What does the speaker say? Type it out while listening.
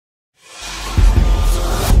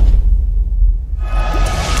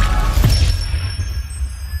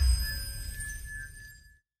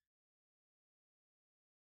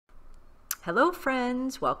Hello,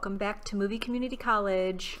 friends. Welcome back to Movie Community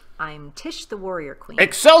College. I'm Tish, the Warrior Queen.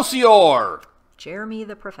 Excelsior! Jeremy,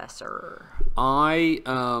 the Professor. I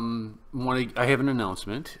have an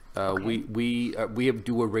announcement. Okay. We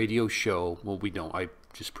do a radio show. Well, we don't. I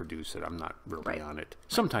just produce it. I'm not really on it.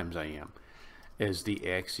 Sometimes I am, as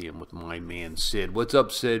the Axiom with my man Sid. What's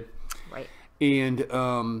up, Sid? Right. And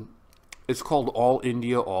it's called All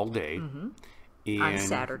India All Day. Mm-hmm. And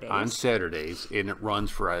on Saturdays, and it runs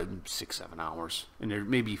for 6-7 hours, and there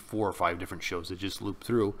may be 4 or 5 different shows that just loop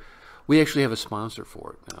through. We actually have a sponsor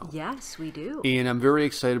for it now. Yes, we do. And I'm very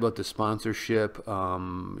excited about the sponsorship.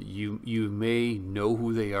 You may know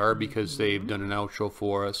who they are because they've done an outro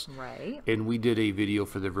for us. Right. And we did a video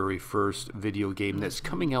for the very first video game that's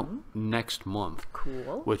coming out next month.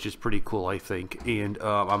 Cool. Which is pretty cool, I think. And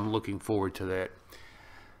I'm looking forward to that.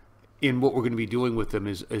 And what we're going to be doing with them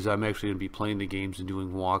is I'm actually going to be playing the games and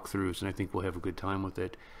doing walkthroughs, and I think we'll have a good time with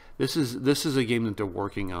it. This is a game that they're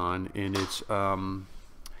working on, and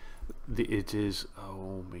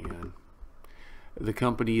the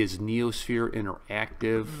company is Neosphere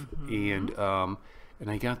Interactive, and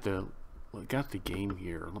I got the game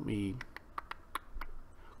here. Let me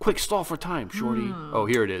quick stall for time, Shorty. Oh,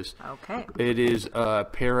 here it is. Okay. It is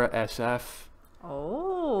Para SF.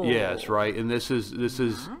 Oh. Yes, right. And this is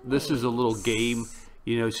a little game,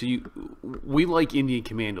 so we like Indian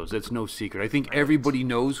Commandos. That's no secret. I think everybody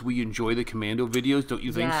knows we enjoy the Commando videos, don't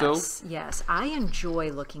you think so? Yes. I enjoy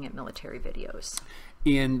looking at military videos.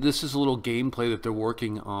 And this is a little gameplay that they're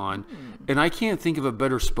working on. And I can't think of a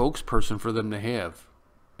better spokesperson for them to have,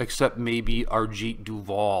 except maybe Arjit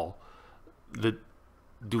Duval, the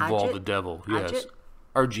devil. Yes.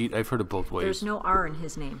 Arjit, I've heard it both ways. There's no R in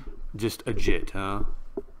his name. Just Ajit, huh?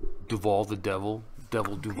 Duval the devil.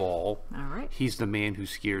 Devil Duval. All right. He's the man who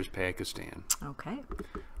scares Pakistan. Okay.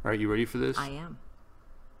 All right, you ready for this? I am.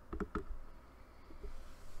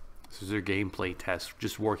 This is their gameplay test.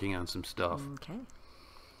 Just working on some stuff. Okay.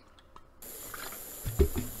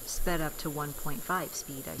 Sped up to 1.5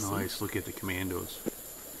 speed, I see. Nice. Look at the commandos.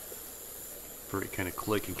 Very kind of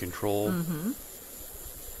click and control. Mm-hmm.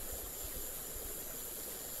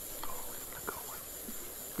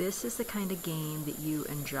 This is the kind of game that you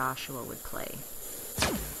and Joshua would play.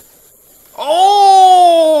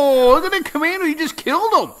 Oh! Look at the commando. He just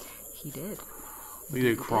killed him. He did. Look at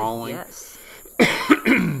it crawling. Yes.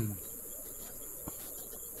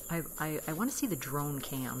 I want to see the drone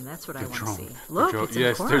cam. That's what I want to see. Look, it's in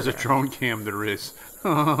the corner there's there. A drone cam. There is.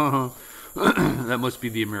 That must be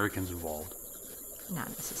the Americans involved. Not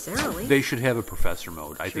necessarily. They should have a professor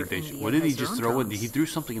mode. I think they should. What did he just throw in? He threw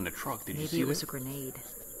something in the truck. Did you see that? Maybe it was a grenade.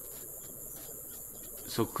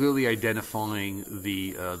 So clearly identifying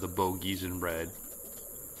the bogeys in red.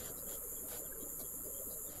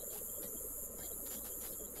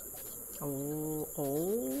 Oh.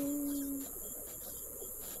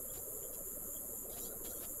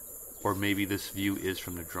 Or maybe this view is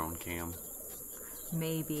from the drone cam.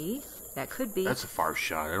 Maybe. That could be. That's a far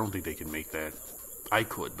shot. I don't think they can make that. I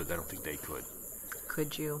could, but I don't think they could.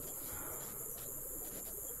 Could you?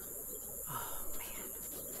 Oh, man.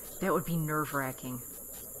 That would be nerve-wracking.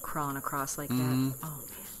 Crawling across like that. Oh, man.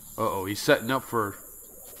 Uh-oh, he's setting up for...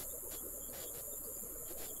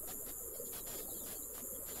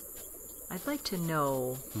 I'd like to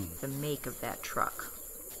know the make of that truck.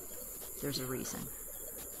 There's a reason.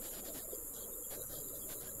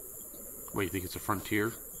 Wait, you think it's a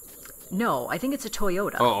Frontier? No, I think it's a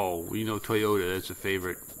Toyota. Oh, Toyota, that's a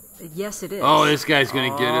favorite. Yes, it is. Oh, this guy's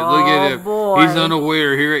going to get it. Look at him. Boy. He's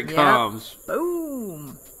unaware. Here it comes.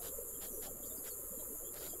 Boom.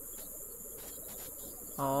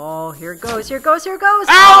 Oh, here it goes.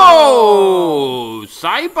 Oh!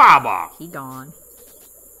 Sai Baba. He gone.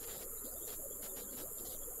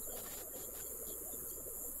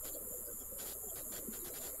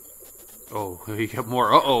 Oh, he got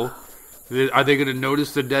more. Uh-oh. Are they going to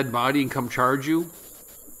notice the dead body and come charge you?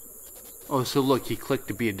 Oh, so look, he clicked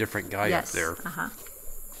to be a different guy up there. Uh-huh.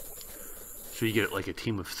 So you get like a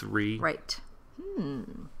team of 3. Right.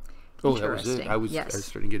 Oh, that was it. I was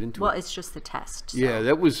starting to get into it. Well, it's just the test. So. Yeah,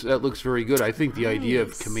 that looks very good. I think the idea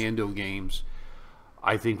of commando games,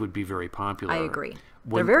 I think, would be very popular. I agree.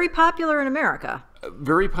 They're very popular in America.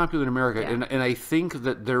 Very popular in America, Yeah. and I think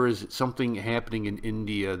that there is something happening in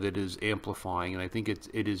India that is amplifying, and I think it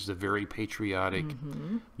is the very patriotic.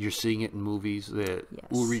 You're seeing it in movies. The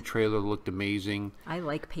Uri trailer looked amazing. I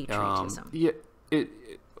like patriotism. Yeah,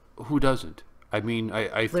 who doesn't? I mean,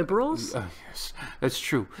 Liberals? Yes, that's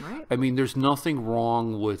true. Right. I mean, there's nothing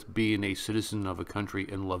wrong with being a citizen of a country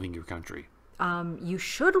and loving your country. You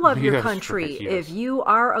should love your Yes, country. right, yes. If you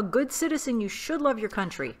are a good citizen, you should love your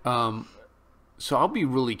country. So I'll be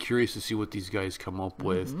really curious to see what these guys come up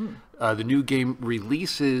with. The new game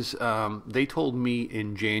releases, they told me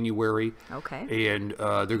in January. Okay. And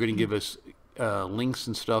they're going to give us links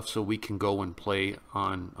and stuff so we can go and play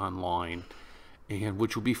online, and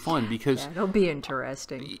which will be fun because That'll be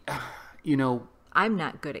interesting. you know, I'm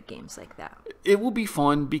not good at games like that. it will be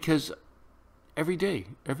fun because every day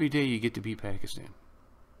you get to beat Pakistan.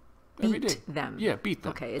 Every day. Beat them. Yeah, beat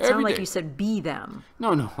them. Okay, it Every sounded like day. you said be them.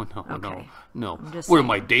 No. Okay. I'm just What am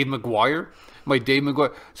saying. I, Dave McGuire?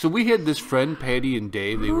 So we had this friend, Patty and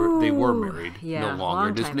Dave. They were married yeah, no longer. long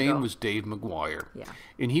And his time name ago. was Dave McGuire. Yeah.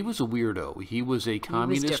 And he was a weirdo. He was a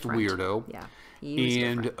communist different. weirdo. Yeah, he was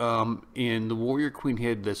different. And the Warrior Queen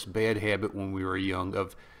had this bad habit when we were young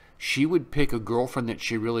of she would pick a girlfriend that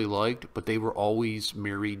she really liked, but they were always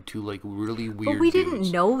married to like really weird But we dudes.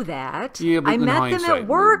 didn't know that. Yeah, but I in met them hindsight, at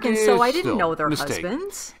work, and so yeah, I didn't still, know their mistake.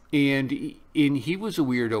 husbands. And he was a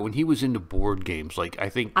weirdo, and he was into board games. Like I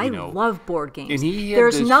think I you know, love board games. and he had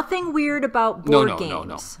There's this- nothing weird about board no.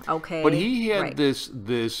 games. Okay. But he had Right. this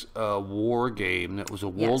war game that was a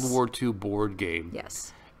World Yes. War II board game.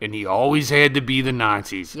 Yes. And he always had to be the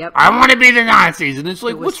Nazis. Yep. I want to be the Nazis. And it's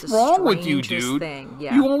like, It was what's the wrong with you, strangest dude? thing,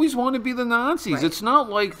 yeah. You always want to be the Nazis. Right. It's not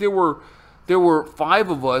like there were 5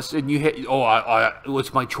 of us and you had,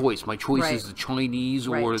 what's my choice? My choice Right. is the Chinese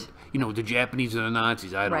or, Right. the Japanese or the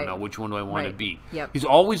Nazis. I don't Right. know. Which one do I want to Right. be? Yep. He's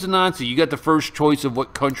always a Nazi. You got the first choice of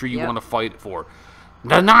what country you Yep. want to fight for.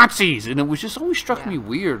 The Nazis. And it was just always struck Yeah. me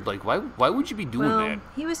weird. Like, why would you be doing Well, that?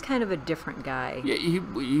 he was kind of a different guy. Yeah, he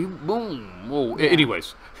boom. Whoa.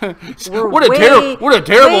 Anyways, We're what a way- terrible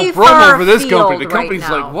way promo far for this company. The afield right company's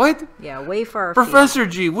now. like, what? Yeah, way far afield. Professor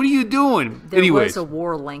G, what are you doing? There Anyways, was a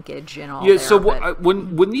war linkage and all yeah. there, So but-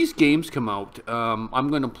 when these games come out, I'm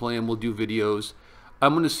going to play them. We'll do videos.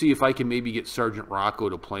 I'm going to see if I can maybe get Sergeant Rocco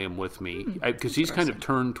to play them with me because he's kind of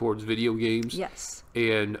turned towards video games. Yes.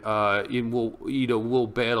 And we'll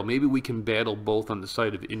battle. Maybe we can battle both on the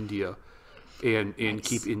side of India, and Nice.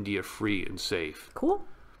 keep India free and safe. Cool.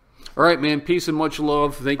 All right, man. Peace and much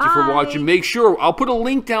love. Thank you for Bye. watching. Make sure I'll put a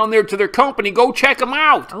link down there to their company. Go check them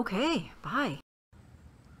out. Okay. Bye.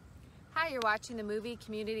 Hi, you're watching the Movie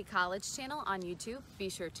Community College channel on YouTube. Be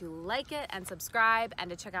sure to like it and subscribe, and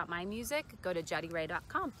to check out my music, go to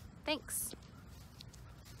jettyray.com. Thanks.